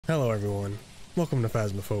Hello everyone, welcome to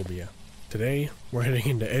Phasmophobia. Today, we're heading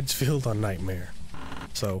into Edgefield on Nightmare.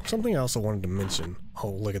 So, something I also wanted to mention. Oh,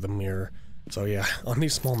 look at the mirror. So yeah, on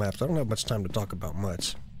these small maps, I don't have much time to talk about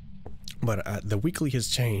much. But the weekly has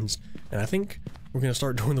changed, and I think we're going to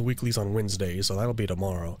start doing the weeklies on Wednesdays, so that'll be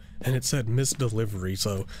tomorrow. And it said missed delivery,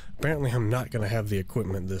 so apparently I'm not going to have the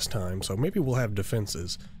equipment this time, so maybe we'll have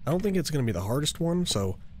defenses. I don't think it's going to be the hardest one,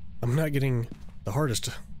 so I'm not getting the hardest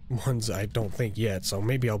ones, I don't think yet, so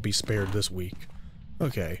maybe I'll be spared this week.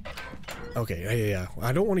 Okay, yeah.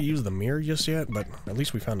 I don't want to use the mirror just yet, but at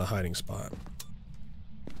least we found a hiding spot.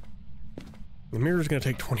 The mirror's going to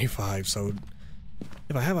take 25, so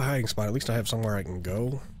if I have a hiding spot, at least I have somewhere I can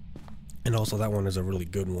go. And also that one is a really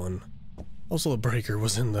good one. Also the breaker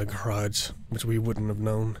was in the garage, which we wouldn't have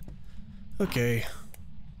known. Okay,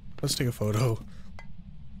 let's take a photo.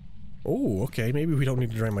 Oh, okay, maybe we don't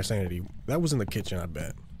need to drain my sanity. That was in the kitchen, I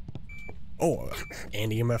bet. Oh,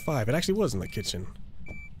 and EMF 5. It actually was in the kitchen.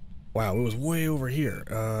 Wow, it was way over here.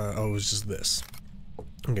 Oh, it was just this.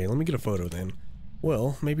 Okay, let me get a photo then.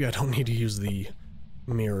 Well, maybe I don't need to use the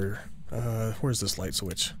mirror. Where's this light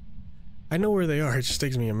switch? I know where they are, it just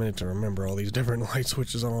takes me a minute to remember all these different light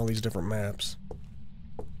switches on all these different maps.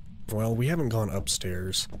 Well, we haven't gone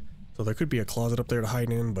upstairs, so there could be a closet up there to hide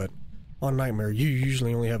in, but on Nightmare, you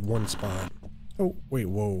usually only have one spot. Oh, wait,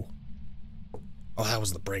 whoa. Oh, that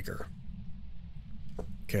was the breaker.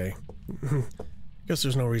 Okay. Guess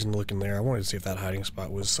there's no reason to look in there. I wanted to see if that hiding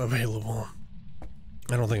spot was available.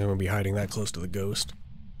 I don't think I'm going to be hiding that close to the ghost.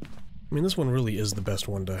 I mean, this one really is the best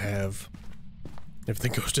one to have if the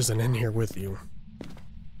ghost isn't in here with you.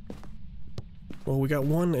 Well, we got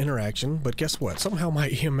one interaction, but guess what? Somehow my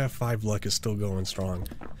EMF 5 luck is still going strong.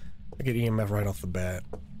 I get EMF right off the bat.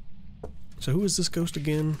 So who is this ghost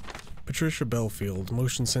again? Patricia Belfield,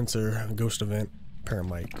 motion sensor, ghost event,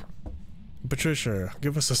 paramic. Patricia,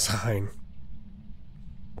 give us a sign.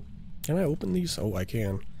 Can I open these? Oh, I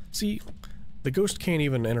can. See, the ghost can't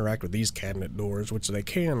even interact with these cabinet doors, which they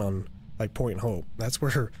can on, like, Point Hope. That's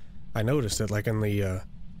where I noticed it, like in the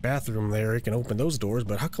bathroom there, it can open those doors,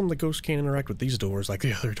 but how come the ghost can't interact with these doors like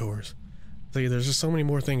the other doors? See, there's just so many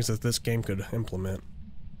more things that this game could implement.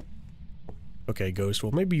 Okay, ghost,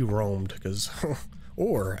 well maybe you roamed, because...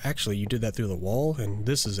 or, actually, you did that through the wall, and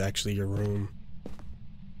this is actually your room.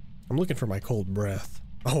 I'm looking for my cold breath.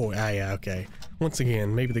 Oh, yeah, okay. Once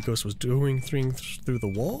again, maybe the ghost was doing things through the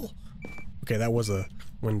wall? Okay, that was a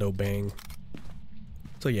window bang.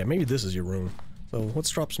 So yeah, maybe this is your room. So let's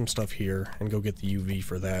drop some stuff here and go get the UV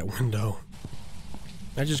for that window.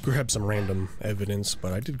 I just grabbed some random evidence,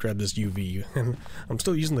 but I did grab this UV, and I'm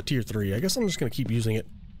still using the tier 3. I guess I'm just gonna keep using it.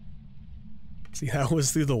 See, that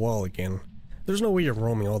was through the wall again. There's no way you're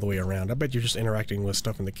roaming all the way around. I bet you're just interacting with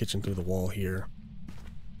stuff in the kitchen through the wall here.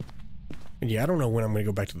 And yeah, I don't know when I'm gonna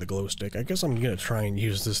go back to the glow stick. I guess I'm gonna try and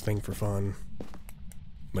use this thing for fun.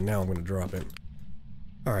 But now I'm gonna drop it.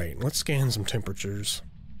 Alright, let's scan some temperatures.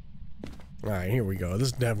 Alright, here we go.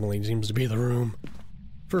 This definitely seems to be the room.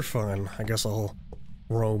 For fun, I guess I'll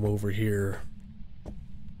roam over here.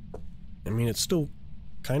 I mean, it's still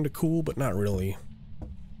kinda cool, but not really.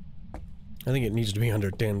 I think it needs to be under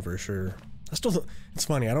 10 for sure. It's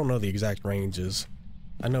funny, I don't know the exact ranges.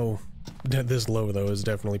 I know that this low, though, is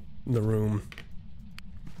definitely the room.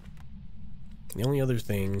 The only other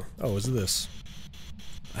thing... oh, is this.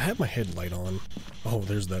 I have my headlight on. Oh,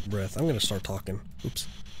 there's that breath. I'm gonna start talking. Oops.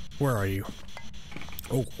 Where are you?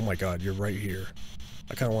 Oh my god, you're right here.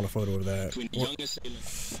 I kinda want a photo of that.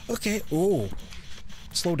 Okay, oh.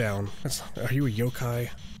 Slow down. Are you a yokai?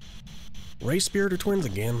 Ray Spirit or twins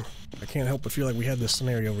again? I can't help but feel like we had this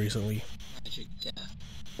scenario recently.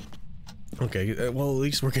 Okay, well at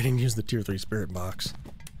least we're getting to use the tier 3 spirit box.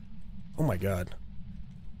 Oh my god.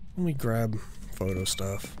 Let me grab photo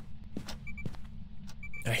stuff.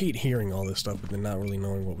 I hate hearing all this stuff but then not really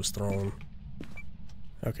knowing what was thrown.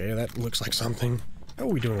 Okay, that looks like something. How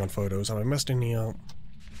are we doing on photos? Have I messed any up?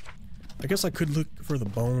 I guess I could look for the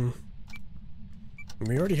bone.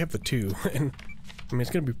 We already have the 2, and I mean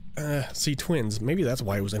it's gonna be, see, twins. Maybe that's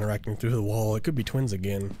why it was interacting through the wall. It could be twins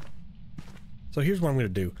again. So here's what I'm gonna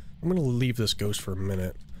do. I'm gonna leave this ghost for a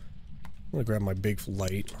minute. I'm gonna grab my big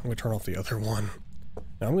light. I'm gonna turn off the other one.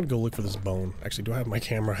 Now I'm gonna go look for this bone. Actually, do I have my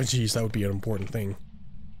camera? Jeez, that would be an important thing.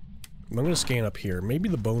 I'm gonna scan up here. Maybe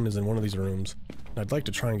the bone is in one of these rooms. I'd like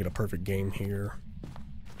to try and get a perfect game here.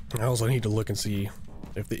 I also need to look and see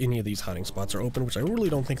if any of these hiding spots are open, which I really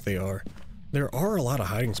don't think they are. There are a lot of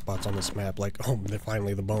hiding spots on this map, like, oh, they're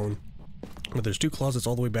finally the bone. But there's 2 closets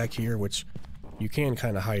all the way back here, which you can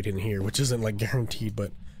kind of hide in here, which isn't, like, guaranteed,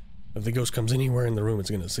 but if the ghost comes anywhere in the room,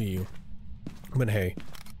 it's gonna see you. But hey,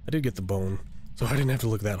 I did get the bone. so I didn't have to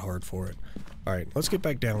look that hard for it. Alright, let's get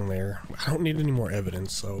back down there. I don't need any more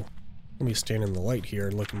evidence, so let me stand in the light here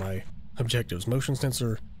and look at my objectives. Motion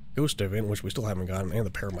sensor, ghost event, which we still haven't gotten, and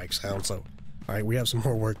the paramic sound, so... Alright, we have some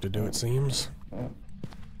more work to do, it seems.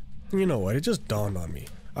 You know what, it just dawned on me.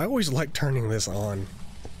 I always like turning this on.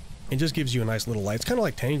 It just gives you a nice little light. It's kind of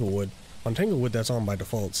like Tanglewood. On Tanglewood, that's on by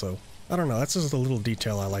default, so... I don't know, that's just a little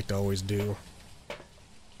detail I like to always do.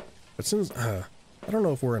 But since, I don't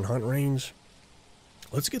know if we're in hunt range.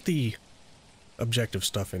 Let's get the objective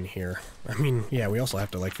stuff in here. I mean, yeah, we also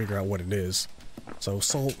have to, like, figure out what it is. So,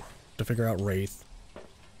 salt to figure out Wraith.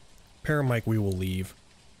 Paramic we will leave.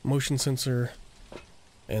 Motion sensor.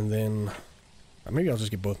 And then, maybe I'll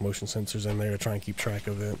just get both motion sensors in there to try and keep track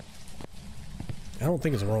of it. I don't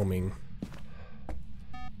think it's roaming.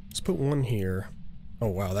 Let's put one here. Oh,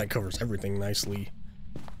 wow, that covers everything nicely.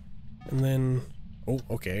 And then, oh,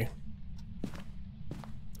 okay.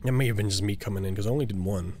 It may have been just me coming in, because I only did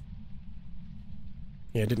one.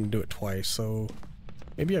 Yeah, I didn't do it twice, so...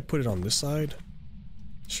 Maybe I put it on this side?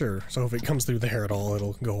 Sure, so if it comes through there at all,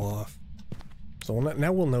 it'll go off. So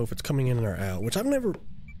now we'll know if it's coming in or out, which I've never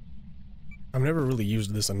really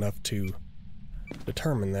used this enough to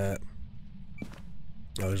determine that.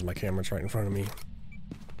 Oh, there's my camera, it's right in front of me.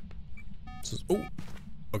 Oh!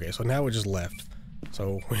 Okay, so now it just left.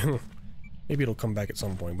 So, maybe it'll come back at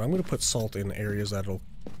some point, but I'm gonna put salt in areas that'll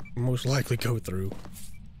most likely go through.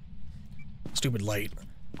 Stupid light.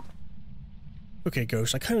 Okay,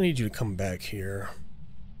 Ghost, I kind of need you to come back here.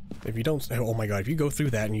 If you don't... Oh my god, if you go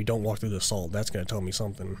through that and you don't walk through the salt, that's gonna tell me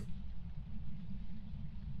something.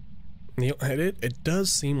 It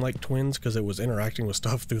does seem like twins because it was interacting with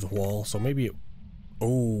stuff through the wall, so maybe it...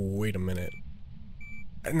 Oh, wait a minute.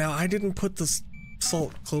 Now, I didn't put the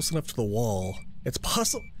salt close enough to the wall. It's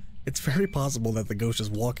possible... It's very possible that the ghost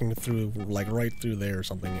is walking through, like, right through there or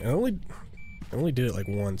something. I only did it, like,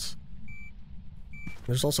 once.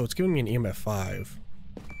 There's also... It's giving me an EMF 5.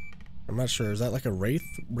 I'm not sure. Is that like a Wraith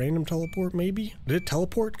random teleport, maybe? Did it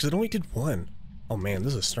teleport? Because it only did one. Oh, man,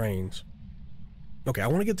 this is strange. Okay, I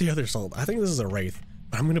want to get the other salt. I think this is a Wraith,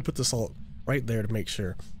 but I'm going to put the salt right there to make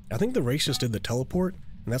sure. I think the Wraith just did the teleport,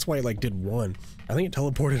 and that's why it, like, did one. I think it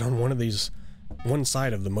teleported on one of these... one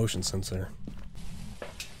side of the motion sensor.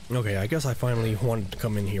 Okay, I guess I finally wanted to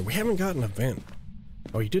come in here. We haven't gotten a vent.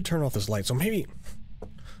 Oh, you did turn off this light, so maybe...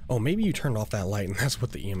 Oh, maybe you turned off that light, and that's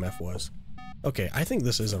what the EMF was. Okay, I think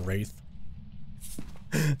this is a Wraith.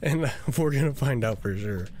 And we're gonna find out for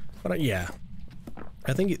sure. But yeah.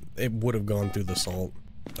 I think it would have gone through the salt.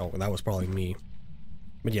 Oh, that was probably me.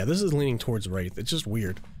 But yeah, this is leaning towards Wraith. It's just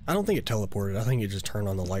weird. I don't think it teleported. I think it just turned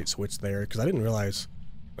on the light switch there, because I didn't realize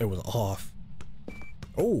it was off.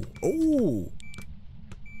 Oh! Oh!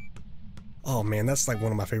 Oh man, that's like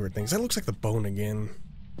one of my favorite things. That looks like the bone again.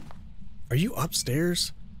 Are you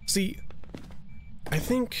upstairs? See, I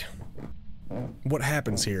think what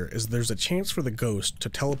happens here is there's a chance for the ghost to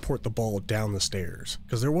teleport the ball down the stairs.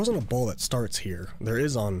 Because there wasn't a ball that starts here. There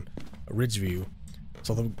is on Ridgeview.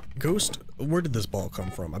 So the ghost, where did this ball come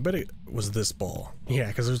from? I bet it was this ball. Yeah,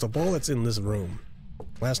 because there's a ball that's in this room.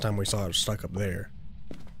 Last time we saw it was stuck up there.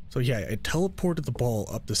 So yeah, it teleported the ball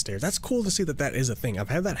up the stairs. That's cool to see that that is a thing. I've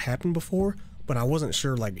had that happen before, but I wasn't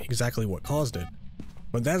sure like exactly what caused it.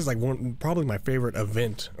 But that is like probably my favorite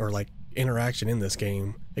event or like interaction in this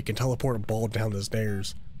game. It can teleport a ball down the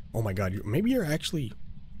stairs. Oh my god, maybe you're actually...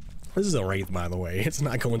 This is a Wraith, by the way. It's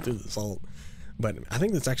not going through the salt. But I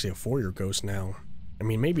think that's actually a foyer ghost now. I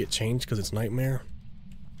mean, maybe it changed because it's Nightmare.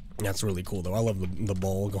 That's really cool though. I love the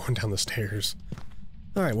ball going down the stairs.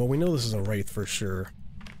 Alright, well we know this is a Wraith for sure.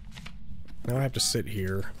 Now I have to sit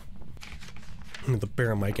here with the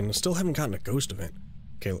paramic and still haven't gotten a ghost event.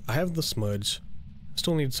 Okay, I have the smudge.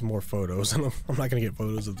 Still need some more photos. I'm not gonna get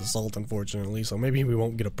photos of the salt, unfortunately, so maybe we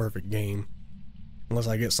won't get a perfect game. Unless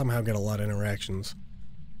I somehow get a lot of interactions.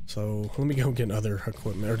 So, let me go get other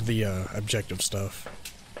equipment, or the objective stuff.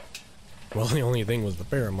 Well, the only thing was the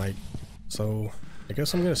paramic. So, I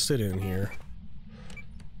guess I'm gonna sit in here.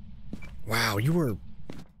 Wow, you were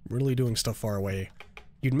really doing stuff far away.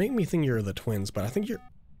 You'd make me think you're the twins, but I think you're...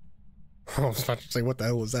 I was about to say, what the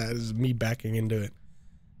hell was that? This is me backing into it.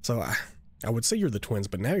 So, I would say you're the twins,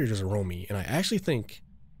 but now you're just Romy, and I actually think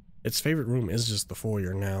its favorite room is just the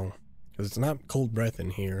foyer now, because it's not cold breath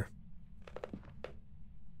in here.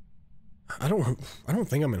 I don't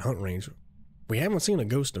think I'm in hunt range. We haven't seen a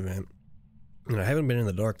ghost event, and I haven't been in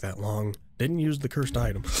the dark that long. Didn't use the cursed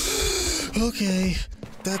item. Okay,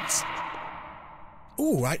 that's...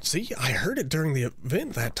 Ooh, I heard it during the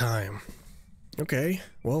event that time. Okay,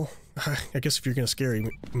 well, I guess if you're gonna scare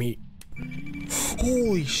me,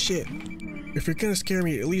 Holy shit. If you're gonna scare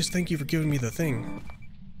me, at least thank you for giving me the thing.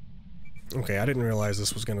 Okay, I didn't realize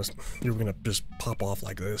this was gonna... You were gonna just pop off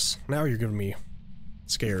like this. Now you're giving me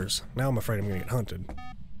scares. Now I'm afraid I'm gonna get hunted.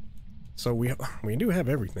 So we do have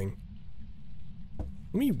everything.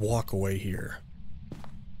 Let me walk away here.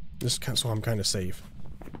 Just so I'm kind of safe.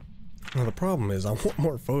 Now the problem is I want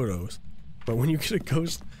more photos. But when you get a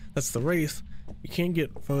ghost that's the wraith, you can't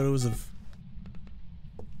get photos of...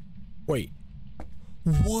 Wait.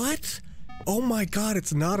 What? Oh my god,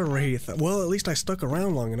 it's not a wraith. Well, at least I stuck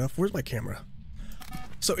around long enough. Where's my camera?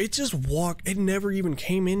 So it just walked. It never even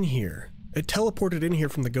came in here. It teleported in here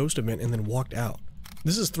from the ghost event and then walked out.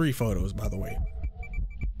 This is 3 photos, by the way.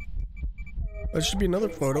 There should be another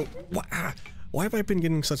photo. Why have I been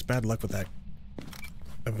getting such bad luck with that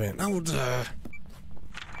event? Oh,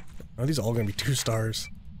 are these all gonna be 2 stars?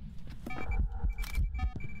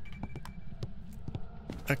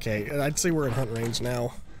 Okay, I'd say we're in hunt range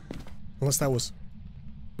now. Unless that was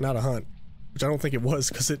not a hunt. Which I don't think it was,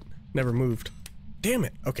 because it never moved. Damn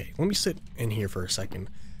it! Okay, let me sit in here for a second.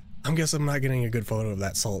 I'm guessing I'm not getting a good photo of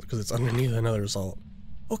that salt, because it's underneath another salt.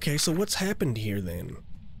 Okay, so what's happened here then?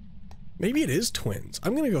 Maybe it is twins.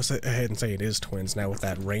 I'm gonna go ahead and say it is twins now with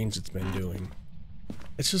that range it's been doing.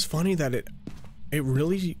 It's just funny that it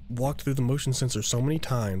really walked through the motion sensor so many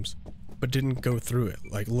times, but didn't go through it.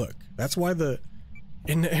 Like, look, that's why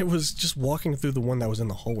and it was just walking through the one that was in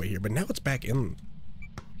the hallway here, but now it's back in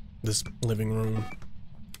this living room.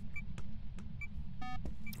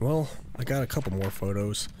 Well, I got a couple more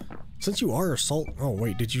photos. Since you are assault... Oh,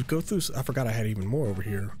 wait, did you go through... I forgot I had even more over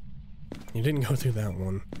here. You didn't go through that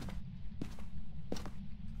one.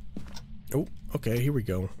 Oh, okay, here we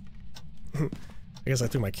go. I guess I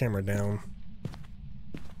threw my camera down.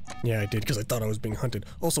 Yeah, I did, because I thought I was being hunted.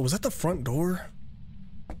 Also, was that the front door?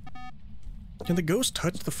 Can the ghost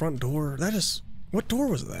touch the front door? That is... What door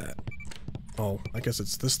was that? Oh, I guess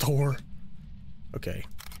it's this door. Okay.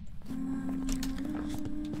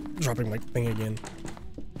 Dropping my thing again.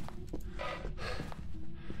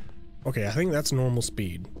 Okay, I think that's normal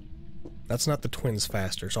speed. That's not the twins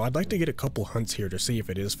faster, so I'd like to get a couple hunts here to see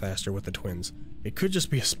if it is faster with the twins. It could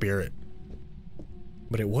just be a spirit.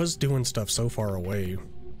 But it was doing stuff so far away.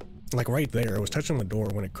 Like right there, it was touching the door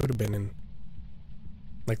when it could have been in,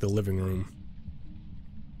 like, the living room.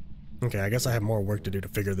 Okay, I guess I have more work to do to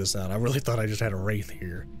figure this out. I really thought I just had a wraith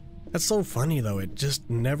here. That's so funny though, it just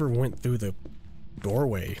never went through the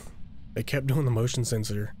doorway. It kept doing the motion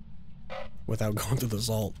sensor without going through the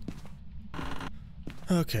salt.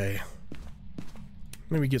 Okay.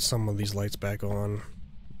 Maybe get some of these lights back on.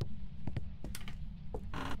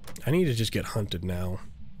 I need to just get hunted now.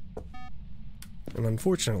 And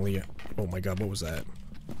unfortunately... Oh my god, what was that?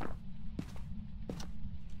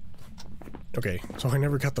 Okay, so I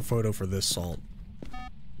never got the photo for this salt.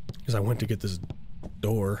 Because I went to get this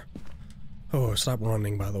door. Oh, stop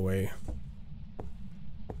running, by the way.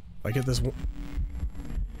 If I get this one...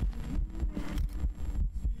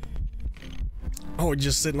 Oh,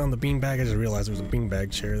 just sitting on the beanbag. I just realized there was a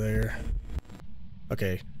beanbag chair there.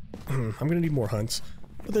 Okay. I'm gonna need more hunts.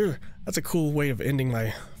 But that's a cool way of ending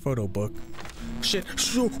my photo book. Shit!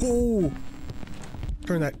 Oh!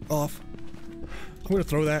 Turn that off. I'm gonna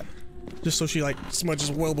throw that. Just so she, like,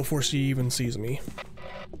 smudges well before she even sees me.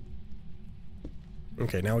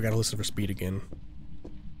 Okay, now I gotta listen for speed again.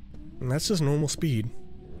 And that's just normal speed.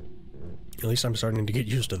 At least I'm starting to get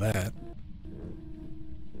used to that.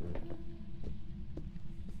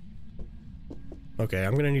 Okay,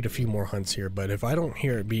 I'm gonna need a few more hunts here, but if I don't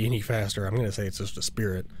hear it be any faster, I'm gonna say it's just a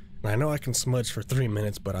spirit. And I know I can smudge for 3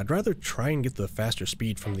 minutes, but I'd rather try and get the faster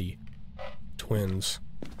speed from the twins.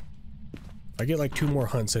 If I get like 2 more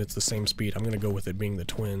hunts and it's the same speed, I'm gonna go with it being the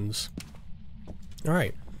twins.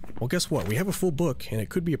 Alright, well guess what? We have a full book, and it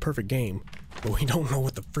could be a perfect game, but we don't know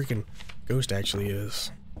what the freaking ghost actually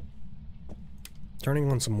is.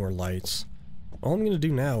 Turning on some more lights. All I'm gonna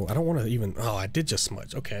do now, I don't want to even... Oh, I did just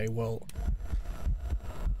smudge. Okay, well...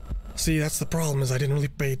 See, that's the problem, is I didn't really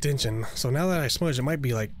pay attention. So now that I smudged, it might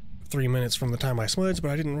be like 3 minutes from the time I smudged, but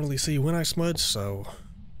I didn't really see when I smudged, so...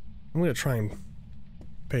 I'm gonna try and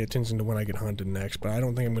pay attention to when I get hunted next, but I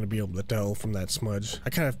don't think I'm gonna be able to tell from that smudge. I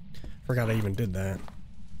kind of forgot I even did that.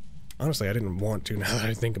 Honestly, I didn't want to now that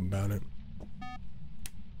I think about it.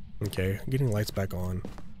 Okay, getting lights back on.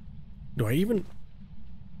 Do I even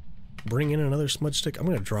bring in another smudge stick? I'm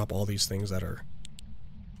gonna drop all these things that are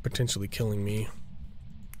potentially killing me.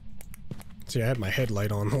 See, I had my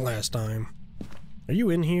headlight on the last time. Are you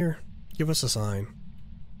in here? Give us a sign.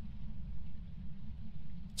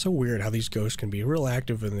 So weird how these ghosts can be real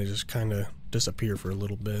active and they just kind of disappear for a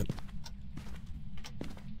little bit.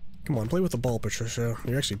 Come on, play with the ball, Patricia.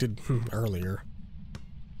 You actually did earlier.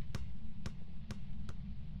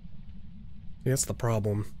 That's the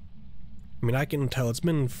problem. I mean, I can tell it's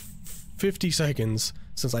been 50 seconds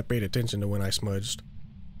since I paid attention to when I smudged.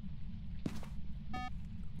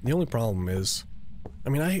 The only problem is, I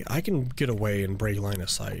mean, I can get away and break line of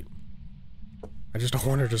sight. I just don't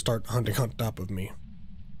want her to start hunting on top of me.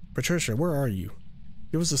 Patricia, where are you?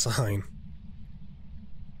 Give us a sign.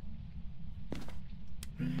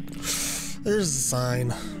 There's a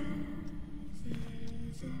sign.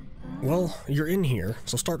 Well, you're in here,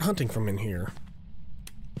 so start hunting from in here.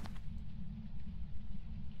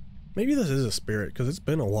 Maybe this is a spirit, because it's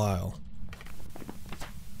been a while.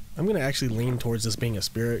 I'm gonna actually lean towards this being a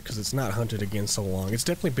spirit, because it's not hunted again so long. It's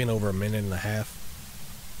definitely been over a minute and a half.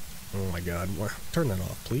 Oh my god, turn that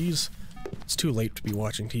off, please. It's too late to be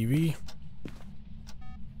watching TV.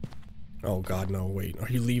 Oh god, no, wait, are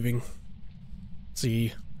you leaving?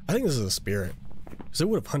 See, I think this is a spirit, because it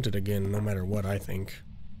would have hunted again no matter what, I think.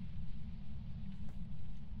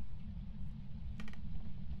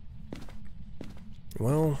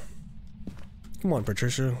 Well, come on,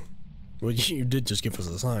 Patricia. Well, you did just give us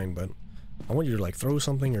a sign, but I want you to, like, throw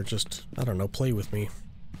something or just, I don't know, play with me.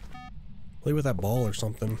 Play with that ball or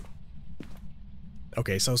something.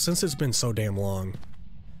 Okay, so since it's been so damn long,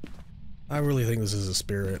 I really think this is a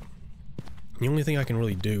spirit. The only thing I can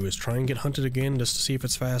really do is try and get hunted again just to see if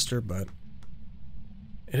it's faster, but...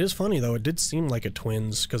 It is funny, though. It did seem like a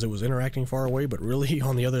twins, because it was interacting far away, but really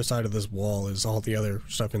on the other side of this wall is all the other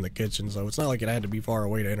stuff in the kitchen, so it's not like it had to be far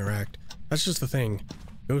away to interact. That's just the thing.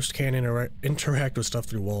 Ghosts can't interact with stuff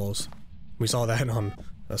through walls. We saw that on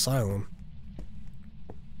Asylum.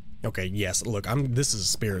 Okay, yes, look, this is a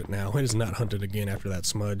spirit now. It is not hunted again after that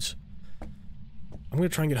smudge. I'm gonna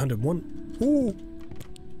try and get hunted one... Ooh!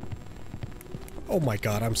 Oh my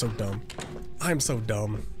god, I'm so dumb. I'm so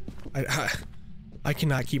dumb. I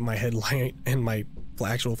cannot keep my headlight and my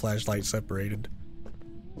actual flashlight separated.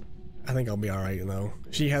 I think I'll be alright, though.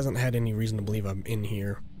 She hasn't had any reason to believe I'm in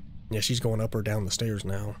here. Yeah, she's going up or down the stairs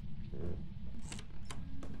now.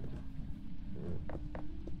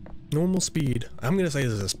 Normal speed. I'm gonna say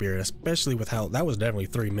this is a spirit, especially with how... That was definitely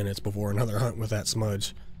 3 minutes before another hunt with that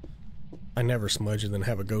smudge. I never smudge and then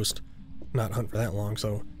have a ghost not hunt for that long,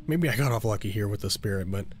 so... Maybe I got off lucky here with the spirit,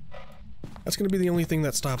 but... That's gonna be the only thing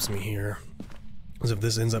that stops me here. As if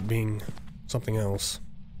this ends up being something else.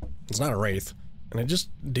 It's not a wraith, and it just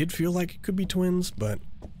did feel like it could be twins, but...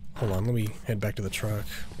 Hold on, let me head back to the truck.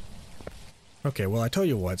 Okay, well I tell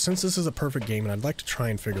you what, since this is a perfect game and I'd like to try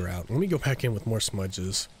and figure out, let me go back in with more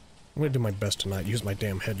smudges. I'm gonna do my best to not use my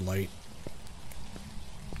damn headlight.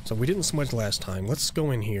 So we didn't smudge last time, let's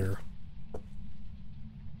go in here.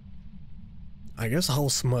 I guess I'll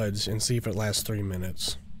smudge and see if it lasts 3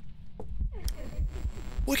 minutes.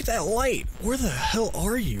 Look at that light! Where the hell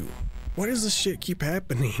are you? Why does this shit keep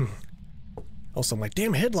happening? Also, my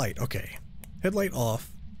damn headlight! Okay. Headlight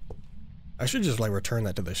off. I should just, like, return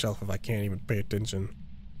that to the shelf if I can't even pay attention.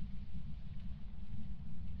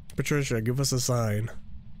 Patricia, give us a sign.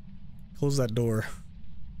 Close that door.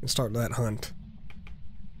 And start that hunt.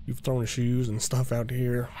 You've thrown shoes and stuff out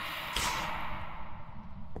here.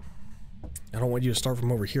 I don't want you to start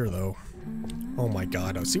from over here, though. Oh my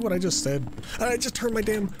god, see what I just said? I just turned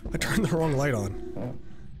I turned the wrong light on.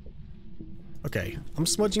 Okay, I'm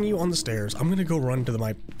smudging you on the stairs. I'm gonna go run to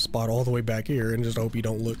my spot all the way back here and just hope you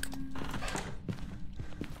don't look.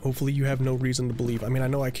 Hopefully you have no reason to believe. I mean, I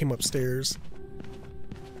know I came upstairs.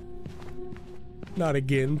 Not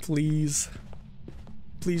again, please.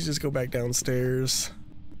 Please just go back downstairs.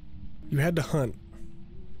 You had to hunt.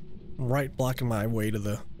 Right blocking my way to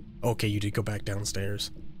the... Okay, you did go back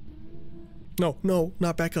downstairs. No, no,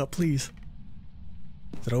 not back up, please.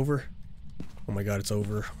 Is it over? Oh my god, it's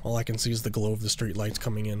over. All I can see is the glow of the street lights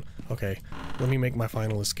coming in. Okay, let me make my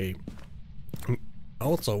final escape.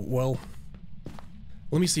 Also, well...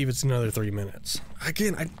 Let me see if it's another 3 minutes.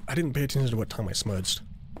 Again, I didn't pay attention to what time I smudged.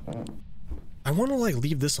 I want to, like,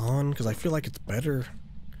 leave this on, because I feel like it's better.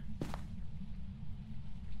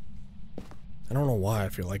 I don't know why I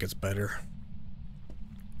feel like it's better.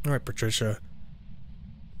 Alright, Patricia.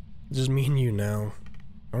 Just me and you now.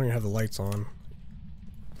 I don't even have the lights on.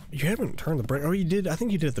 You haven't turned the brake. Oh, you did? I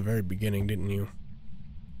think you did at the very beginning, didn't you?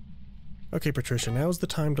 Okay, Patricia, now's the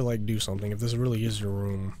time to, like, do something, if this really is your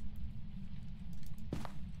room.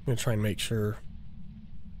 I'm gonna try and make sure.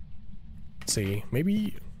 Let's see,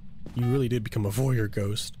 maybe you really did become a voyeur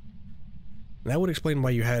ghost. And that would explain why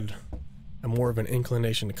you had a more of an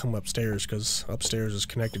inclination to come upstairs, because upstairs is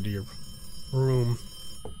connected to your room.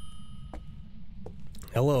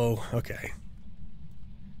 Hello, okay.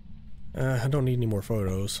 I don't need any more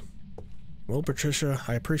photos. Well, Patricia,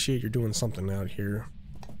 I appreciate you're doing something out here.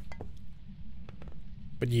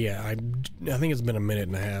 But yeah, I think it's been a minute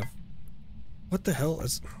and a half. What the hell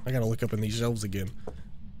is... I gotta look up in these shelves again.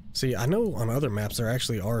 See, I know on other maps there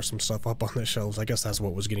actually are some stuff up on the shelves. I guess that's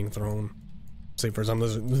what was getting thrown. See, for some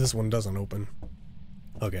reason, this one doesn't open.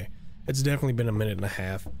 Okay. It's definitely been a minute and a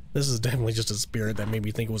half. This is definitely just a spirit that made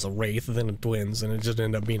me think it was a wraith, then a twins, and it just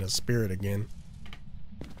ended up being a spirit again.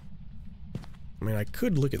 I mean, I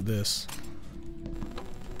could look at this.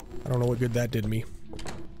 I don't know what good that did me.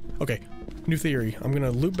 Okay, new theory. I'm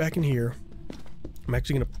gonna loop back in here. I'm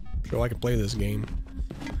actually gonna show I can play this game.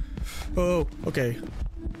 Oh, okay.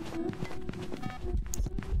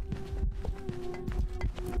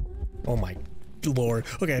 Oh my lord.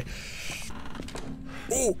 Okay.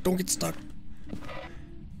 Oh, don't get stuck.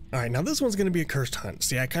 Alright, now this one's gonna be a cursed hunt.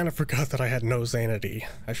 See, I kind of forgot that I had no sanity.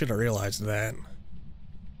 I should have realized that.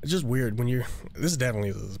 It's just weird when you're... This definitely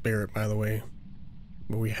is a spirit, by the way.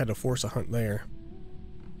 But we had to force a hunt there.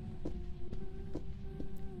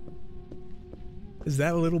 Is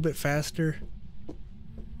that a little bit faster?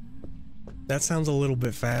 That sounds a little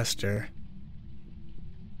bit faster.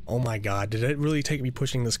 Oh my god, did it really take me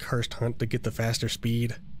pushing this cursed hunt to get the faster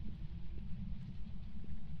speed?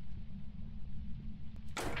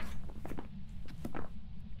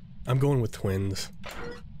 I'm going with twins.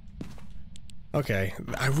 Okay,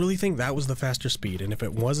 I really think that was the faster speed, and if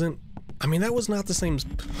it wasn't... I mean, that was not the same...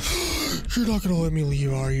 You're not gonna let me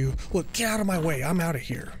leave, are you? Look, get out of my way, I'm out of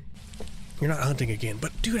here. You're not hunting again.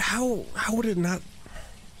 But dude, how would it not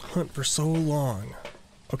hunt for so long?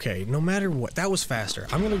 Okay, no matter what, that was faster.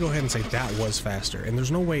 I'm gonna go ahead and say that was faster, and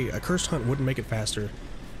there's no way a cursed hunt wouldn't make it faster.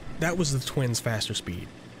 That was the twins' faster speed.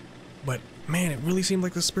 But man, it really seemed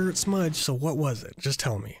like the spirit smudge, so what was it? Just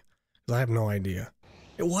tell me. 'Cause I have no idea.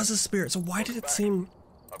 It was a spirit, so why did it seem...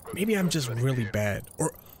 Maybe I'm just really bad,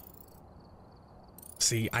 or...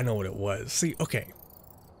 See, I know what it was. See, okay.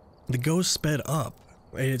 The ghost sped up.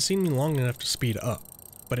 It seemed long enough to speed up,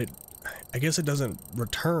 but I guess it doesn't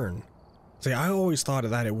return. See, I always thought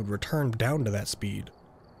that it would return down to that speed.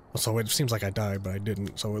 So it seems like I died, but I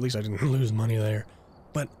didn't, so at least I didn't lose money there.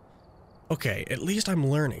 But, okay, at least I'm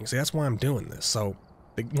learning. See, that's why I'm doing this. So,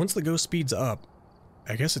 once the ghost speeds up,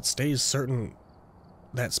 I guess it stays certain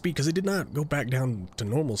that speed, because it did not go back down to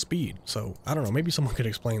normal speed. So, I don't know, maybe someone could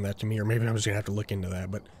explain that to me, or maybe I'm just gonna have to look into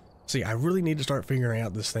that, but... See, I really need to start figuring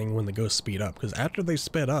out this thing when the ghosts speed up, because after they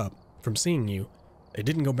sped up from seeing you, it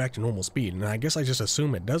didn't go back to normal speed, and I guess I just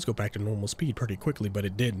assume it does go back to normal speed pretty quickly, but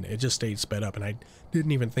it didn't. It just stayed sped up, and I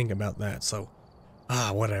didn't even think about that, so...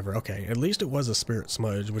 whatever. Okay, at least it was a spirit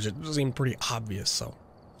smudge, which it seemed pretty obvious, so...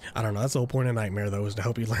 I don't know, that's the whole point of Nightmare, though, is to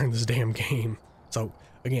help you learn this damn game. So,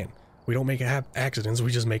 again, we don't make accidents,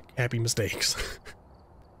 we just make happy mistakes.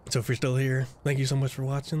 So if you're still here, thank you so much for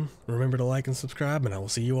watching. Remember to like and subscribe, and I will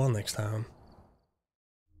see you all next time.